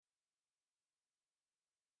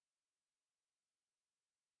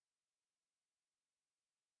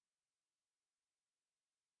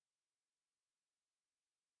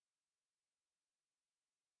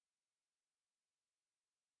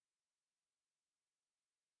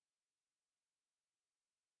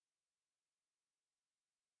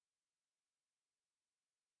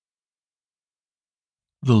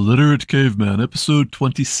The Literate Caveman, Episode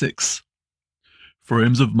 26.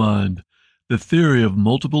 Frames of Mind, The Theory of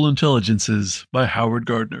Multiple Intelligences by Howard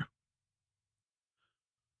Gardner.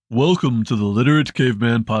 Welcome to the Literate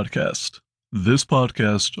Caveman Podcast. This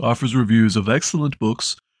podcast offers reviews of excellent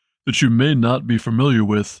books that you may not be familiar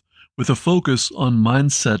with a focus on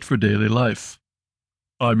mindset for daily life.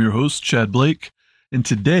 I'm your host, Chad Blake, and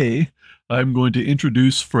today I'm going to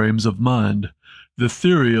introduce Frames of Mind, The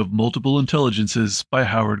Theory of Multiple Intelligences by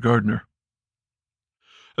Howard Gardner.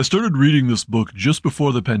 I started reading this book just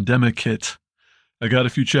before the pandemic hit. I got a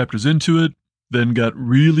few chapters into it, then got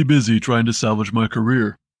really busy trying to salvage my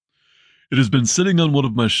career. It has been sitting on one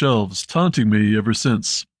of my shelves, taunting me ever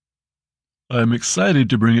since. I am excited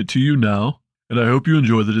to bring it to you now, and I hope you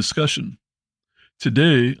enjoy the discussion.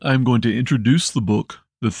 Today, I am going to introduce the book,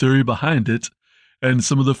 the theory behind it, and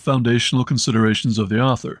some of the foundational considerations of the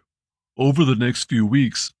author. Over the next few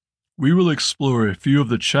weeks, we will explore a few of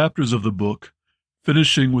the chapters of the book,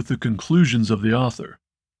 finishing with the conclusions of the author.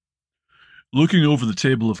 Looking over the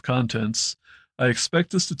table of contents, I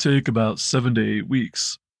expect this to take about 7 to 8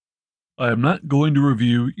 weeks. I am not going to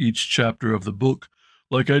review each chapter of the book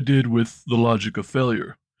like I did with The Logic of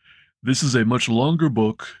Failure. This is a much longer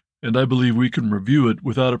book, and I believe we can review it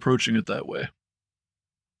without approaching it that way.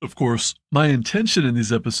 Of course, my intention in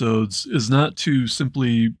these episodes is not to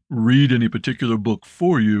simply read any particular book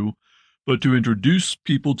for you, but to introduce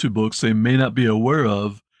people to books they may not be aware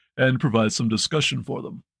of and provide some discussion for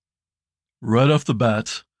them. Right off the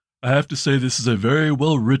bat, I have to say this is a very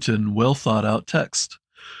well-written, well-thought-out text.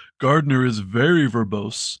 Gardner is very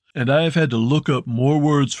verbose, and I have had to look up more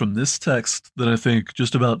words from this text than I think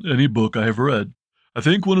just about any book I have read. I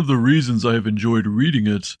think one of the reasons I have enjoyed reading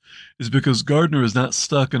it is because Gardner is not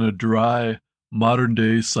stuck in a dry,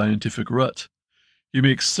 modern-day scientific rut. He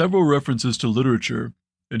makes several references to literature,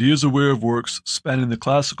 and he is aware of works spanning the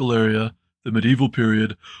classical era, the medieval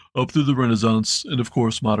period, up through the Renaissance, and of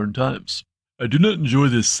course modern times. I do not enjoy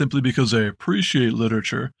this simply because I appreciate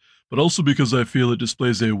literature, but also because I feel it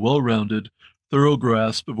displays a well-rounded, thorough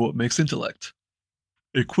grasp of what makes intellect.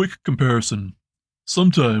 A quick comparison.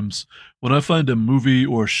 Sometimes, when I find a movie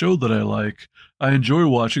or show that I like, I enjoy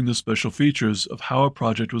watching the special features of how a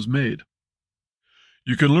project was made.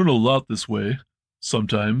 You can learn a lot this way.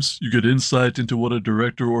 Sometimes, you get insight into what a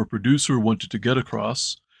director or producer wanted to get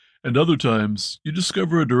across, and other times, you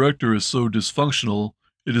discover a director is so dysfunctional,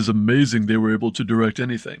 it is amazing they were able to direct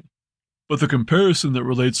anything. But the comparison that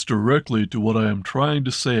relates directly to what I am trying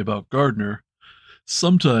to say about Gardner,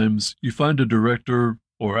 sometimes you find a director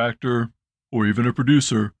or actor or even a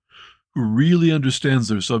producer who really understands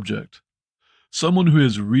their subject. Someone who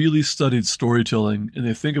has really studied storytelling and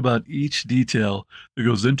they think about each detail that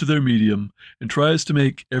goes into their medium and tries to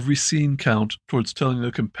make every scene count towards telling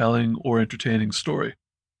a compelling or entertaining story.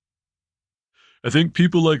 I think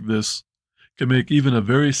people like this can make even a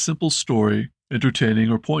very simple story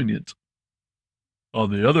entertaining or poignant.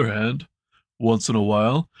 On the other hand, once in a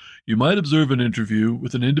while, you might observe an interview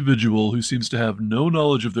with an individual who seems to have no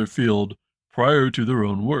knowledge of their field prior to their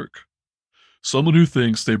own work. Someone who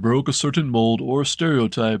thinks they broke a certain mold or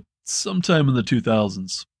stereotype sometime in the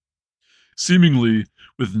 2000s. Seemingly,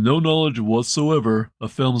 with no knowledge whatsoever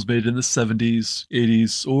of films made in the 70s,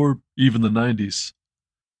 80s, or even the 90s.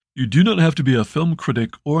 You do not have to be a film critic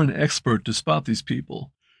or an expert to spot these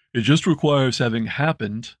people. It just requires having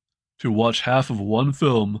happened to watch half of one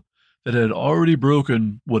film that had already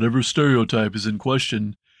broken whatever stereotype is in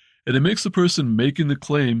question, and it makes the person making the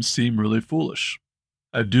claim seem really foolish.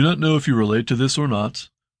 I do not know if you relate to this or not.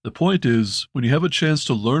 The point is, when you have a chance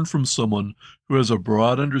to learn from someone who has a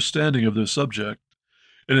broad understanding of their subject,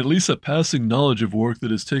 and at least a passing knowledge of work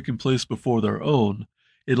that has taken place before their own,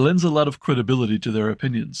 it lends a lot of credibility to their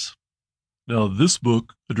opinions. Now, this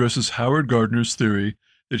book addresses Howard Gardner's theory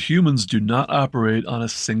that humans do not operate on a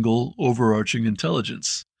single overarching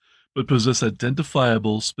intelligence, but possess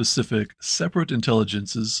identifiable, specific, separate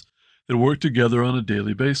intelligences that work together on a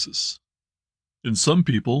daily basis. In some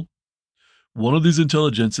people, one of these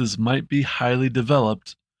intelligences might be highly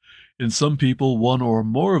developed. In some people, one or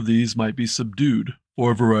more of these might be subdued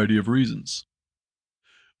for a variety of reasons.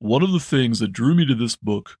 One of the things that drew me to this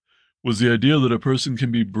book was the idea that a person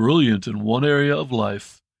can be brilliant in one area of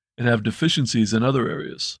life and have deficiencies in other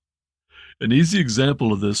areas. An easy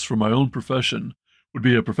example of this from my own profession would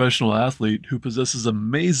be a professional athlete who possesses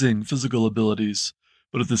amazing physical abilities,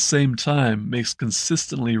 but at the same time makes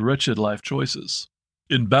consistently wretched life choices.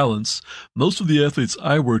 In balance, most of the athletes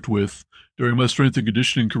I worked with during my strength and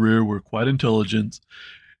conditioning career were quite intelligent,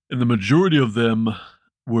 and the majority of them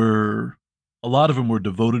were, a lot of them were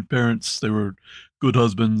devoted parents, they were good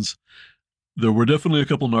husbands, There were definitely a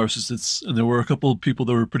couple narcissists, and there were a couple of people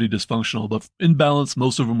that were pretty dysfunctional, but in balance,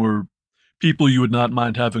 most of them were people you would not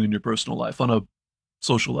mind having in your personal life on a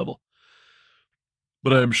social level.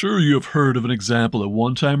 But I am sure you have heard of an example at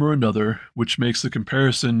one time or another which makes the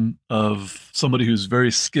comparison of somebody who's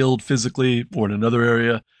very skilled physically or in another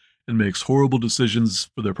area and makes horrible decisions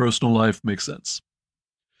for their personal life make sense.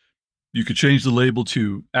 You could change the label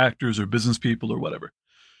to actors or business people or whatever.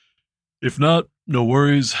 If not, no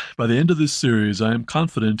worries. By the end of this series, I am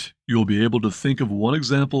confident you will be able to think of one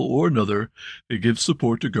example or another that gives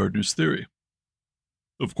support to Gardner's theory.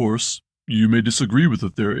 Of course, you may disagree with the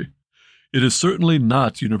theory. It is certainly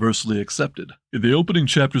not universally accepted. In the opening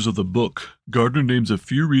chapters of the book, Gardner names a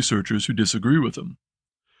few researchers who disagree with him.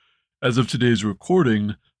 As of today's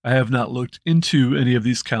recording, I have not looked into any of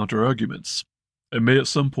these counter-arguments. I may at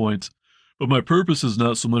some point, but my purpose is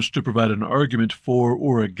not so much to provide an argument for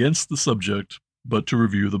or against the subject, but to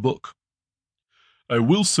review the book. I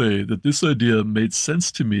will say that this idea made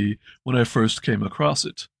sense to me when I first came across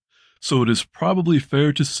it, so it is probably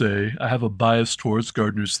fair to say I have a bias towards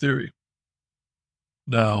Gardner's theory.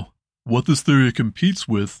 Now, what this theory competes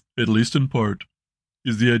with, at least in part,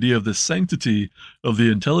 is the idea of the sanctity of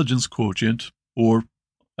the intelligence quotient, or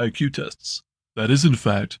IQ tests. That is, in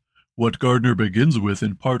fact, what Gardner begins with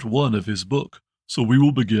in part 1 of his book, so we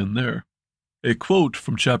will begin there. A quote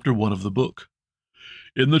from chapter 1 of the book.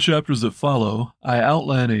 In the chapters that follow, I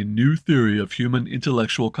outline a new theory of human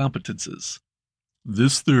intellectual competences.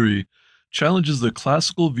 This theory challenges the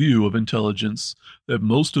classical view of intelligence that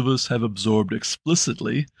most of us have absorbed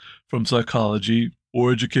explicitly from psychology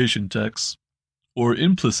or education texts, or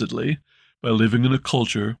implicitly by living in a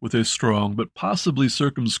culture with a strong but possibly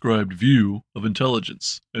circumscribed view of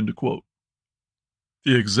intelligence. End quote.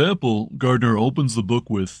 The example Gardner opens the book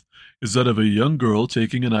with is that of a young girl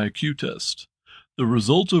taking an IQ test, the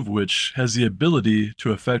result of which has the ability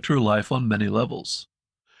to affect her life on many levels.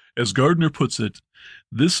 As Gardner puts it,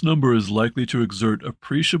 this number is likely to exert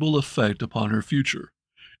appreciable effect upon her future,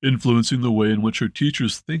 influencing the way in which her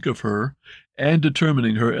teachers think of her and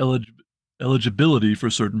determining her eligibility for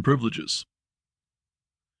certain privileges.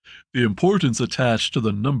 The importance attached to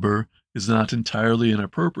the number is not entirely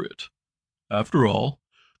inappropriate. After all,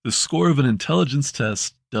 the score of an intelligence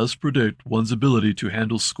test does predict one's ability to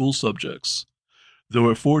handle school subjects, though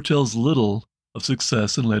it foretells little of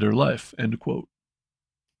success in later life. End quote.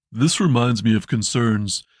 This reminds me of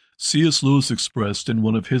concerns C.S. Lewis expressed in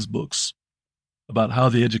one of his books about how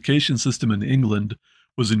the education system in England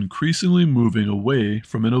was increasingly moving away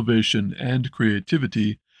from innovation and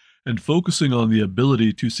creativity and focusing on the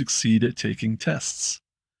ability to succeed at taking tests.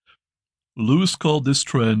 Lewis called this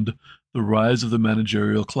trend the rise of the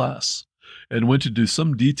managerial class, and went into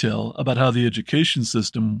some detail about how the education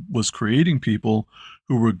system was creating people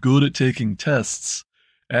who were good at taking tests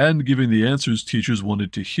and giving the answers teachers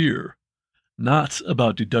wanted to hear, not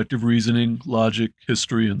about deductive reasoning, logic,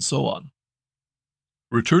 history, and so on.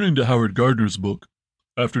 Returning to Howard Gardner's book,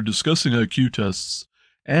 after discussing IQ tests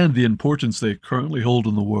and the importance they currently hold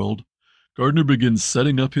in the world, Gardner begins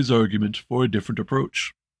setting up his argument for a different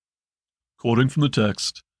approach. Quoting from the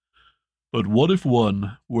text, "But what if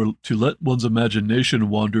one were to let one's imagination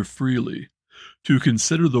wander freely, to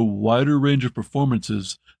consider the wider range of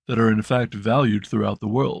performances that are in fact valued throughout the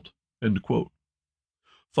world?" End quote.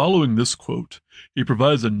 Following this quote, he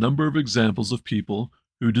provides a number of examples of people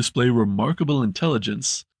who display remarkable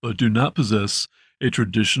intelligence but do not possess a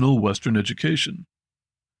traditional Western education.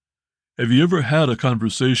 Have you ever had a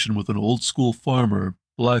conversation with an old-school farmer,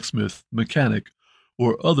 blacksmith, mechanic,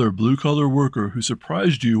 or other blue-collar worker who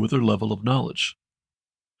surprised you with their level of knowledge?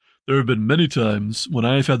 There have been many times when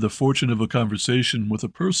I have had the fortune of a conversation with a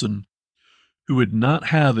person who would not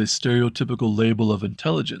have a stereotypical label of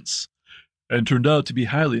intelligence and turned out to be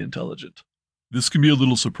highly intelligent. This can be a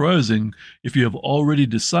little surprising if you have already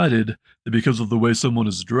decided that because of the way someone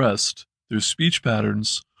is dressed, their speech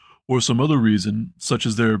patterns, or some other reason, such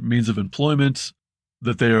as their means of employment,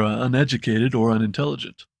 that they are uneducated or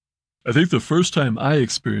unintelligent. I think the first time I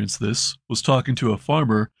experienced this was talking to a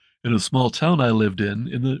farmer in a small town I lived in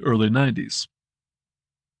the early 90s.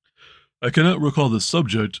 I cannot recall the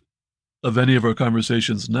subject of any of our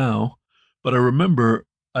conversations now, but I remember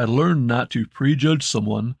I learned not to prejudge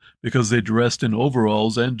someone because they dressed in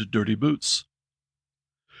overalls and dirty boots.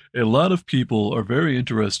 A lot of people are very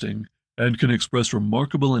interesting and can express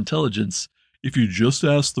remarkable intelligence if you just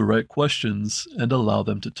ask the right questions and allow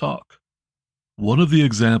them to talk. One of the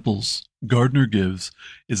examples Gardner gives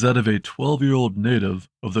is that of a 12-year-old native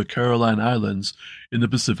of the Caroline Islands in the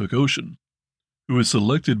Pacific Ocean, who was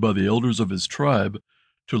selected by the elders of his tribe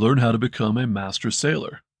to learn how to become a master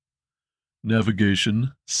sailor.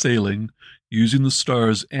 navigation, sailing, using the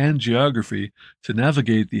stars and geography to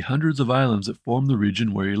navigate the hundreds of islands that form the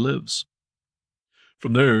region where he lives.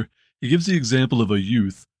 From there, he gives the example of a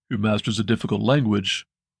youth who masters a difficult language,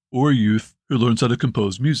 or a youth who learns how to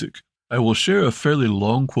compose music. I will share a fairly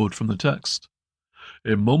long quote from the text.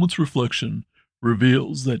 A moment's reflection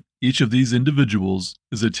reveals that each of these individuals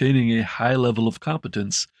is attaining a high level of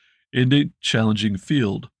competence in a challenging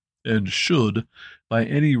field, and should, by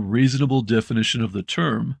any reasonable definition of the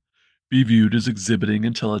term, be viewed as exhibiting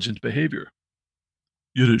intelligent behavior.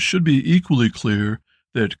 Yet it should be equally clear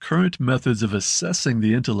that current methods of assessing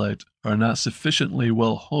the intellect are not sufficiently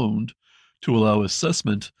well honed to allow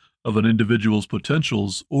assessment of an individual's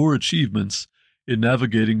potentials or achievements in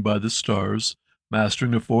navigating by the stars,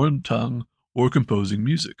 mastering a foreign tongue, or composing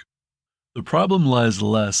music. The problem lies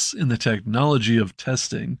less in the technology of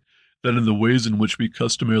testing than in the ways in which we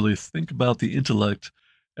customarily think about the intellect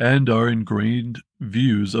and our ingrained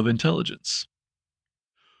views of intelligence.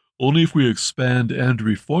 Only if we expand and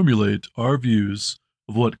reformulate our views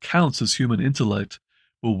of what counts as human intellect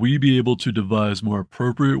will we be able to devise more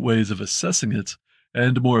appropriate ways of assessing it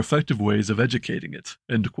and more effective ways of educating it.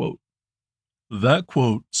 End quote. That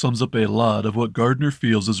quote sums up a lot of what Gardner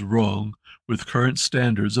feels is wrong with current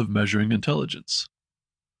standards of measuring intelligence.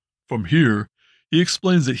 From here, he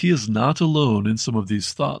explains that he is not alone in some of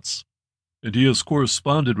these thoughts, and he has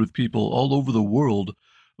corresponded with people all over the world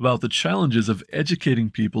about the challenges of educating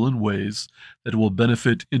people in ways that will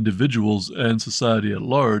benefit individuals and society at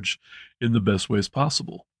large in the best ways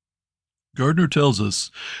possible. Gardner tells us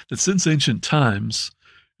that since ancient times,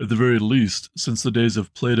 at the very least since the days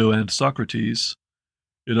of Plato and Socrates,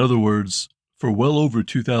 in other words, for well over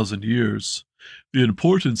 2,000 years, the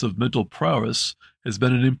importance of mental prowess has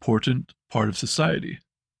been an important part of society.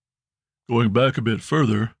 Going back a bit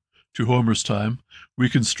further, to Homer's time, we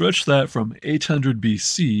can stretch that from 800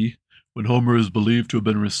 BC, when Homer is believed to have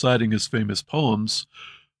been reciting his famous poems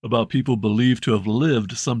about people believed to have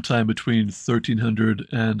lived sometime between 1300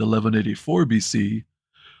 and 1184 BC.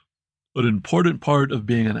 An important part of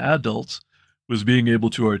being an adult was being able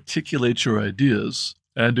to articulate your ideas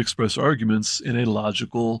and express arguments in a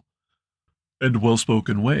logical and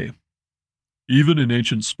well-spoken way. Even in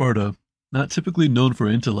ancient Sparta, not typically known for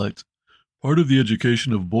intellect, part of the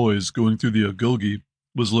education of boys going through the agoge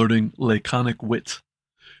was learning laconic wit,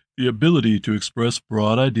 the ability to express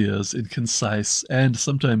broad ideas in concise and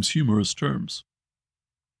sometimes humorous terms.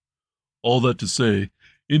 All that to say,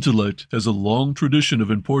 intellect has a long tradition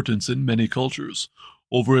of importance in many cultures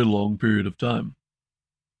over a long period of time.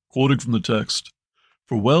 Quoting from the text,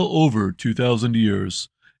 for well over 2,000 years,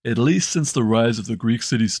 at least since the rise of the Greek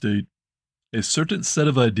city-state, a certain set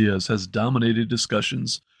of ideas has dominated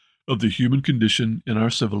discussions of the human condition in our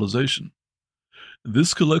civilization.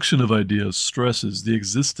 This collection of ideas stresses the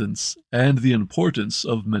existence and the importance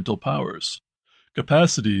of mental powers,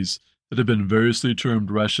 capacities that have been variously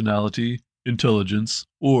termed rationality, intelligence,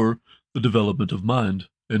 or the development of mind.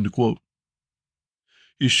 End quote.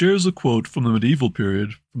 He shares a quote from the medieval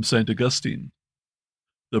period from St. Augustine.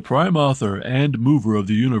 The prime author and mover of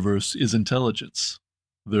the universe is intelligence.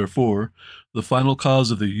 Therefore, the final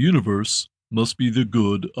cause of the universe must be the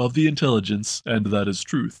good of the intelligence, and that is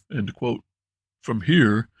truth. End quote. From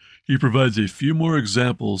here, he provides a few more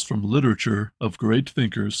examples from literature of great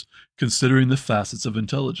thinkers considering the facets of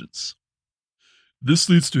intelligence. This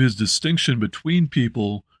leads to his distinction between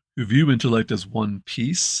people who view intellect as one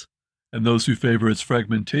piece and those who favor its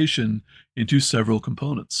fragmentation into several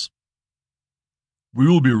components. We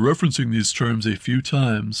will be referencing these terms a few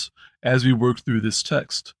times as we work through this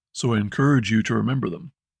text, so I encourage you to remember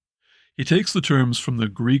them. He takes the terms from the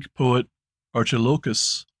Greek poet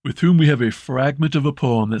Archilochus, with whom we have a fragment of a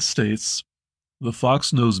poem that states, "The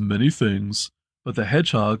fox knows many things, but the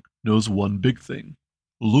hedgehog knows one big thing."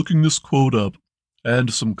 Looking this quote up,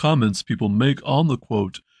 and some comments people make on the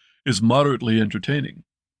quote, is moderately entertaining.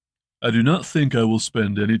 I do not think I will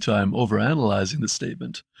spend any time overanalyzing the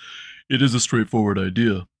statement. It is a straightforward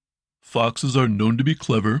idea. Foxes are known to be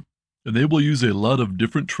clever, and they will use a lot of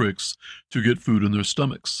different tricks to get food in their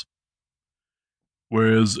stomachs.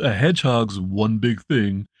 Whereas a hedgehog's one big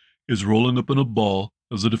thing is rolling up in a ball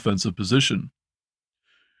as a defensive position.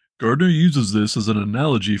 Gardner uses this as an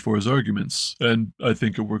analogy for his arguments, and I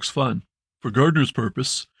think it works fine. For Gardner's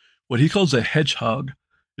purpose, what he calls a hedgehog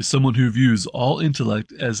is someone who views all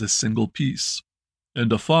intellect as a single piece,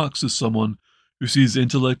 and a fox is someone who sees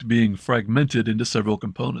intellect being fragmented into several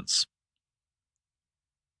components.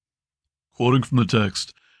 Quoting from the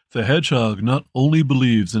text, the hedgehog not only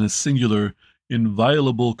believes in a singular,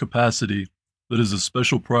 inviolable capacity that is a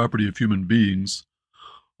special property of human beings,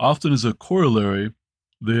 Often as a corollary,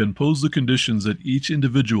 they impose the conditions that each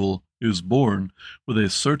individual is born with a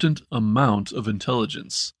certain amount of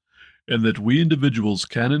intelligence, and that we individuals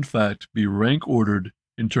can in fact be rank ordered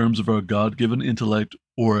in terms of our God-given intellect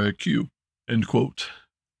or IQ. End quote.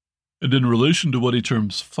 And in relation to what he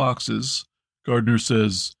terms foxes, Gardner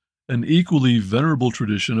says, an equally venerable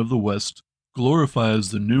tradition of the West glorifies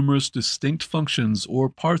the numerous distinct functions or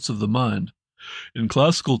parts of the mind. In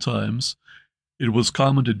classical times, it was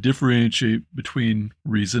common to differentiate between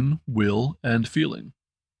reason, will, and feeling.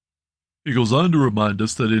 He goes on to remind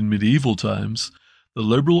us that in medieval times, the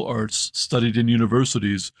liberal arts studied in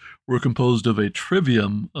universities were composed of a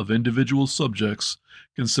trivium of individual subjects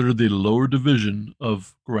considered the lower division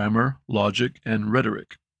of grammar, logic, and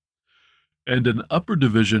rhetoric, and an upper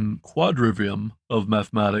division quadrivium of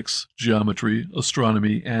mathematics, geometry,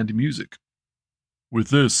 astronomy, and music. With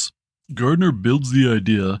this, Gardner builds the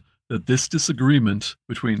idea that this disagreement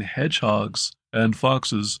between hedgehogs and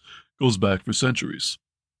foxes goes back for centuries.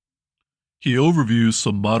 He overviews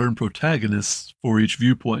some modern protagonists for each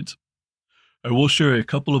viewpoint. I will share a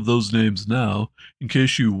couple of those names now in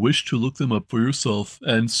case you wish to look them up for yourself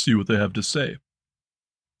and see what they have to say.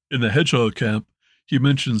 In the hedgehog camp, he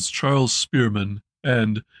mentions Charles Spearman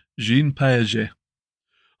and Jean Piaget.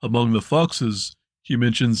 Among the foxes, he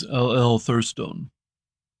mentions L.L. Thurstone.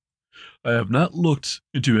 I have not looked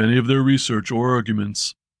into any of their research or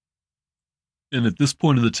arguments, and at this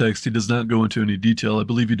point in the text, he does not go into any detail. I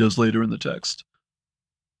believe he does later in the text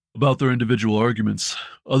about their individual arguments,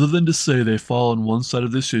 other than to say they fall on one side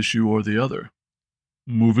of this issue or the other.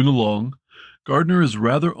 Moving along, Gardner is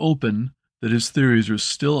rather open that his theories are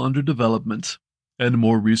still under development and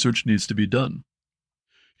more research needs to be done.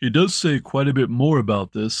 He does say quite a bit more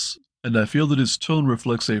about this, and I feel that his tone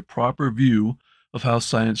reflects a proper view of how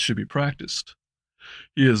science should be practiced.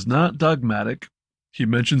 He is not dogmatic. He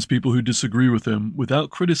mentions people who disagree with him without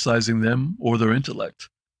criticizing them or their intellect,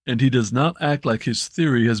 and he does not act like his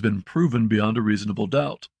theory has been proven beyond a reasonable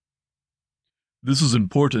doubt. This is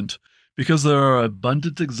important because there are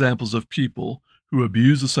abundant examples of people who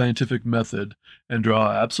abuse the scientific method and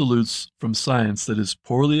draw absolutes from science that is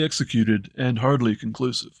poorly executed and hardly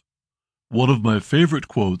conclusive. One of my favorite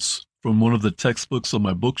quotes from one of the textbooks on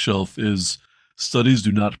my bookshelf is, "Studies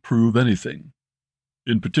do not prove anything."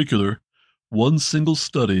 In particular, one single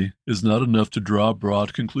study is not enough to draw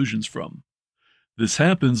broad conclusions from. This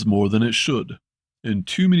happens more than it should, and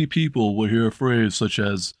too many people will hear a phrase such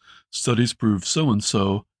as, "Studies prove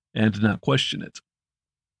so-and-so," and not question it.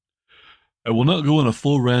 I will not go on a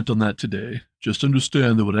full rant on that today. Just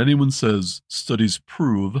understand that when anyone says studies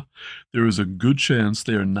prove, there is a good chance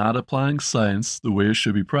they are not applying science the way it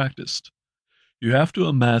should be practiced. You have to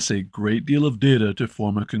amass a great deal of data to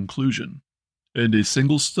form a conclusion, and a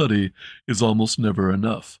single study is almost never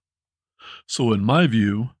enough. So in my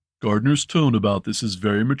view, Gardner's tone about this is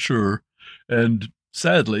very mature, and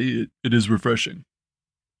sadly, it is refreshing.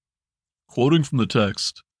 Quoting from the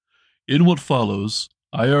text, "In what follows,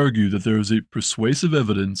 I argue that there is a persuasive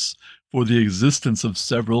evidence for the existence of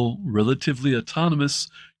several relatively autonomous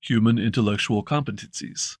human intellectual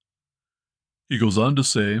competencies." He goes on to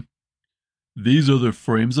say, "These are the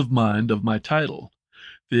frames of mind of my title.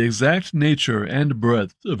 The exact nature and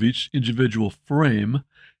breadth of each individual frame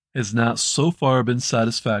has not so far been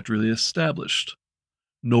satisfactorily established,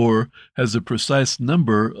 nor has the precise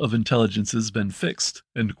number of intelligences been fixed."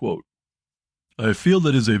 End quote. I feel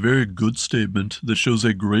that is a very good statement that shows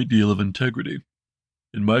a great deal of integrity.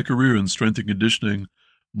 In my career in strength and conditioning,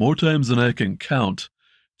 more times than I can count,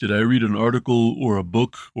 did I read an article or a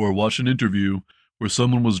book or watch an interview where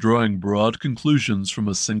someone was drawing broad conclusions from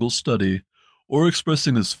a single study or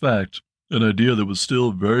expressing as fact an idea that was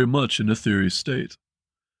still very much in a theory state.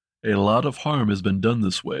 A lot of harm has been done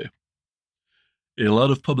this way. A lot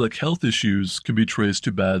of public health issues can be traced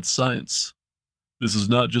to bad science. This is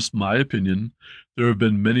not just my opinion. There have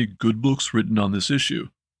been many good books written on this issue.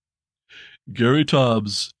 Gary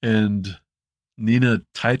Taubes and Nina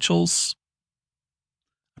Teicholz,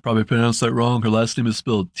 I probably pronounced that wrong. Her last name is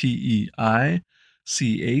spelled Teichholz,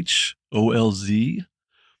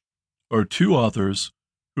 are two authors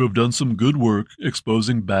who have done some good work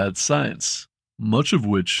exposing bad science, much of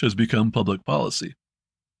which has become public policy.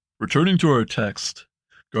 Returning to our text,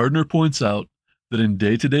 Gardner points out that in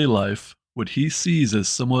day-to-day life, what he sees as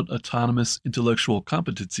somewhat autonomous intellectual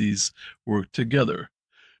competencies work together,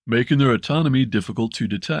 making their autonomy difficult to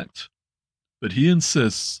detect. But he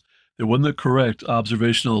insists that when the correct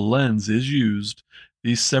observational lens is used,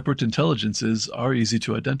 these separate intelligences are easy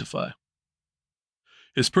to identify.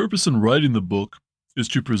 His purpose in writing the book is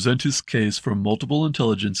to present his case for multiple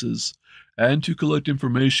intelligences and to collect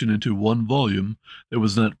information into one volume that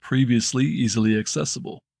was not previously easily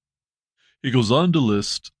accessible. He goes on to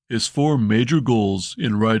list his four major goals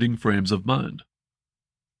in writing Frames of Mind.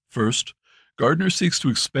 First, Gardner seeks to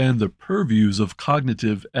expand the purviews of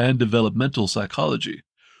cognitive and developmental psychology,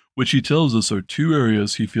 which he tells us are two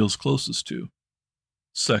areas he feels closest to.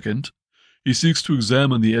 Second, he seeks to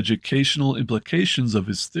examine the educational implications of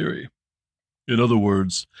his theory. In other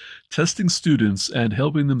words, testing students and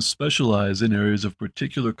helping them specialize in areas of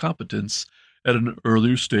particular competence at an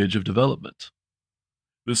earlier stage of development.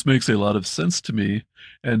 This makes a lot of sense to me,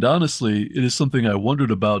 and honestly, it is something I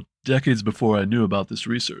wondered about decades before I knew about this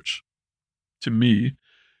research. To me,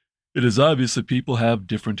 it is obvious that people have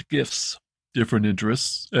different gifts, different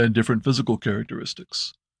interests, and different physical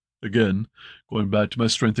characteristics. Again, going back to my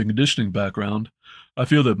strength and conditioning background, I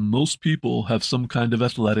feel that most people have some kind of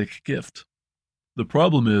athletic gift. The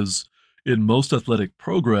problem is, in most athletic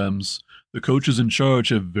programs, the coaches in charge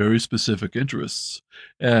have very specific interests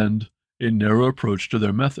and a narrow approach to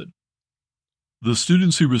their method. The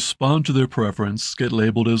students who respond to their preference get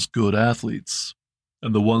labeled as good athletes,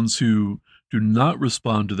 and the ones who do not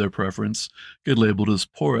respond to their preference get labeled as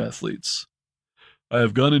poor athletes. I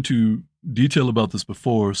have gone into detail about this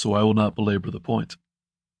before, so I will not belabor the point.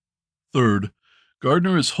 Third,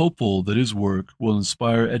 Gardner is hopeful that his work will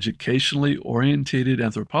inspire educationally orientated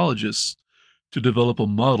anthropologists to develop a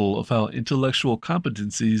model of how intellectual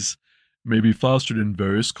competencies may be fostered in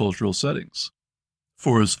various cultural settings.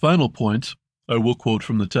 For his final point, I will quote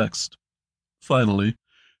from the text. Finally,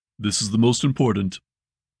 this is the most important,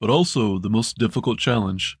 but also the most difficult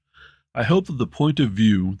challenge. I hope that the point of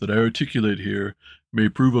view that I articulate here may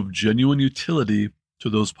prove of genuine utility to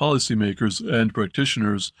those policymakers and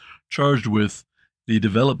practitioners charged with the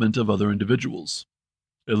development of other individuals.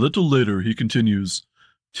 A little later, he continues,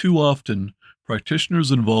 too often,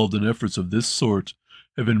 practitioners involved in efforts of this sort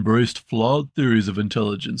have embraced flawed theories of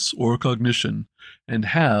intelligence or cognition and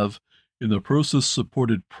have, in the process,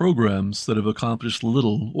 supported programs that have accomplished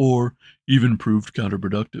little or even proved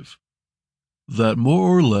counterproductive. That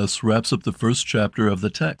more or less wraps up the first chapter of the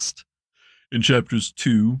text. In chapters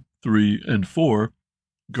 2, 3, and 4,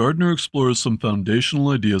 Gardner explores some foundational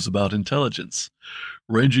ideas about intelligence,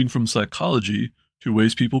 ranging from psychology to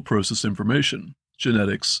ways people process information,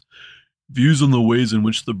 genetics, views on the ways in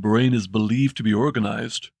which the brain is believed to be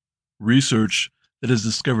organized, research that has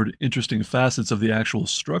discovered interesting facets of the actual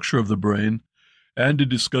structure of the brain, and a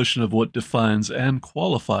discussion of what defines and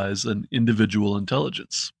qualifies an individual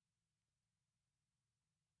intelligence.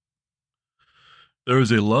 There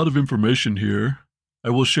is a lot of information here. I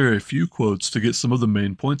will share a few quotes to get some of the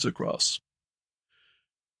main points across.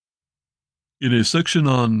 In a section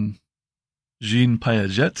on Jean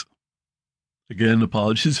Piaget, again,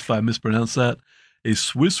 apologies if I mispronounce that, a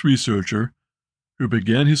Swiss researcher who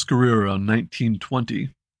began his career around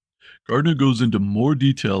 1920, Gardner goes into more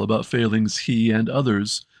detail about failings he and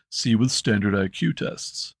others see with standard IQ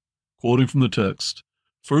tests. Quoting from the text,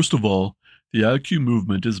 first of all, the IQ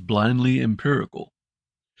movement is blindly empirical.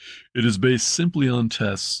 It is based simply on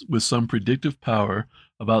tests with some predictive power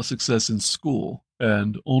about success in school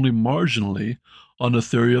and only marginally on a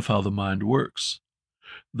theory of how the mind works.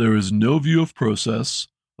 There is no view of process,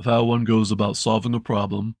 of how one goes about solving a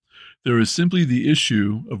problem. There is simply the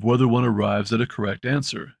issue of whether one arrives at a correct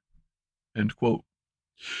answer. End quote.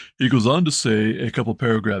 He goes on to say a couple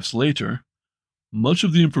paragraphs later, much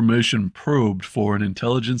of the information probed for in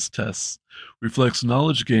intelligence tests reflects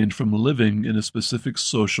knowledge gained from living in a specific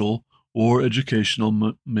social or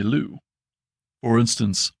educational milieu. For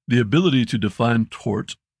instance, the ability to define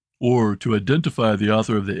tort or to identify the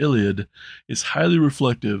author of the Iliad is highly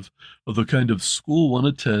reflective of the kind of school one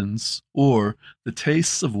attends or the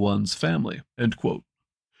tastes of one's family. End quote.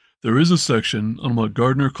 There is a section on what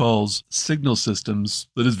Gardner calls signal systems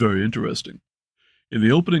that is very interesting. In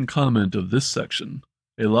the opening comment of this section,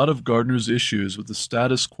 a lot of Gardner's issues with the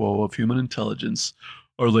status quo of human intelligence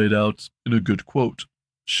are laid out in a good quote,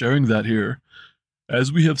 sharing that here, as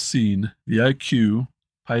we have seen, the IQ,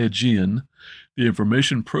 Piagetian, the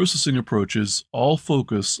information processing approaches all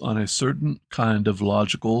focus on a certain kind of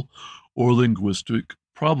logical or linguistic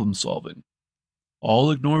problem solving.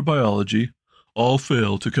 All ignore biology, all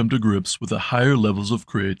fail to come to grips with the higher levels of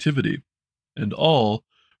creativity, and all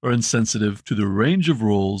are insensitive to the range of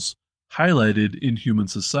roles highlighted in human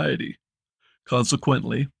society.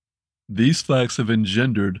 Consequently, these facts have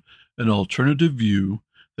engendered an alternative view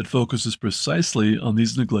that focuses precisely on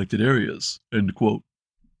these neglected areas. End quote.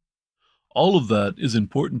 All of that is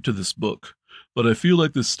important to this book, but I feel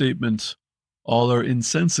like this statement all are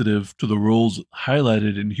insensitive to the roles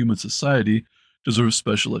highlighted in human society deserve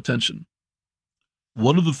special attention.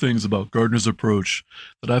 One of the things about Gardner's approach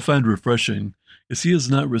that I find refreshing is he is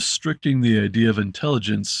not restricting the idea of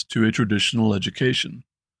intelligence to a traditional education.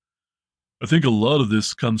 I think a lot of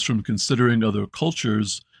this comes from considering other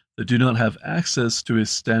cultures that do not have access to a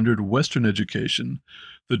standard Western education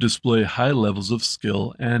that display high levels of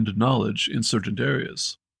skill and knowledge in certain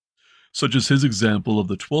areas, such as his example of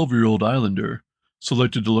the 12-year-old islander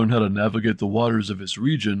selected to learn how to navigate the waters of his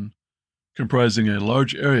region, comprising a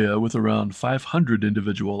large area with around 500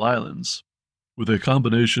 individual islands, with a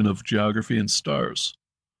combination of geography and stars.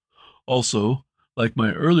 Also, like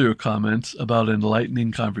my earlier comment about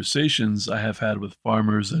enlightening conversations I have had with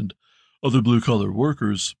farmers and other blue-collar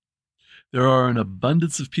workers, there are an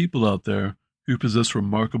abundance of people out there who possess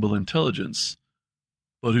remarkable intelligence,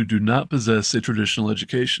 but who do not possess a traditional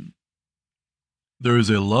education. There is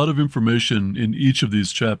a lot of information in each of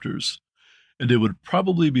these chapters, and it would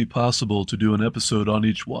probably be possible to do an episode on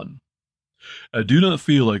each one. I do not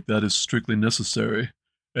feel like that is strictly necessary,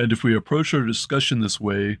 and if we approach our discussion this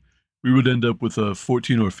way, we would end up with a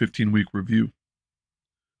 14 or 15-week review.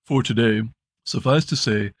 For today, suffice to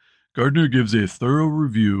say, Gardner gives a thorough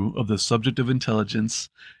review of the subject of intelligence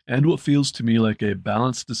and what feels to me like a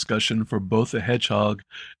balanced discussion for both the hedgehog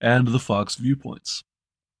and the fox viewpoints.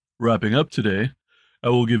 Wrapping up today, I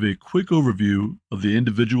will give a quick overview of the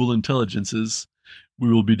individual intelligences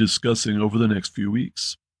we will be discussing over the next few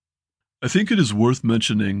weeks. I think it is worth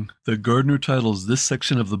mentioning that Gardner titles this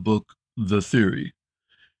section of the book The Theory.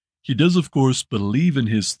 He does, of course, believe in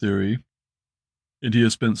his theory, and he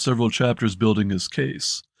has spent several chapters building his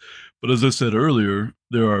case. But as I said earlier,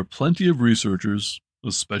 there are plenty of researchers,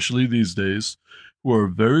 especially these days, who are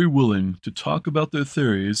very willing to talk about their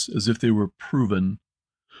theories as if they were proven.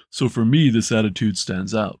 So for me, this attitude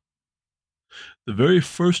stands out. The very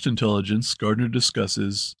first intelligence Gardner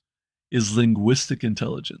discusses is linguistic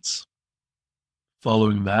intelligence.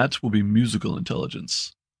 Following that will be musical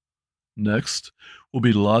intelligence. Next will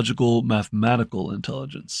be logical mathematical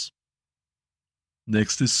intelligence.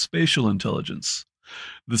 Next is spatial intelligence.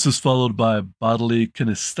 This is followed by bodily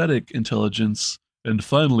kinesthetic intelligence, and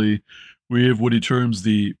finally, we have what he terms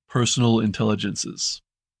the personal intelligences.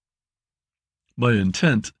 My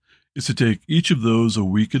intent is to take each of those a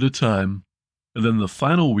week at a time, and then the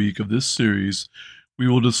final week of this series, we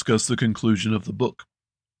will discuss the conclusion of the book.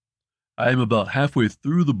 I am about halfway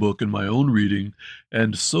through the book in my own reading,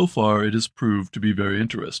 and so far it has proved to be very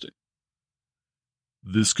interesting.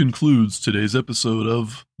 This concludes today's episode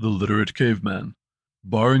of The Literate Caveman.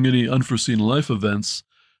 Barring any unforeseen life events,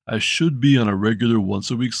 I should be on a regular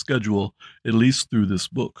once-a-week schedule, at least through this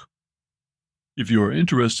book. If you are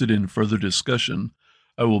interested in further discussion,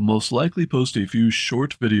 I will most likely post a few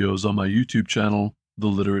short videos on my YouTube channel, The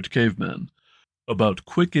Literate Caveman, about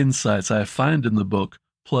quick insights I find in the book,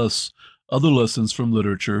 plus other lessons from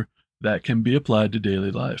literature that can be applied to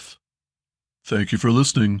daily life. Thank you for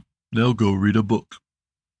listening. Now go read a book.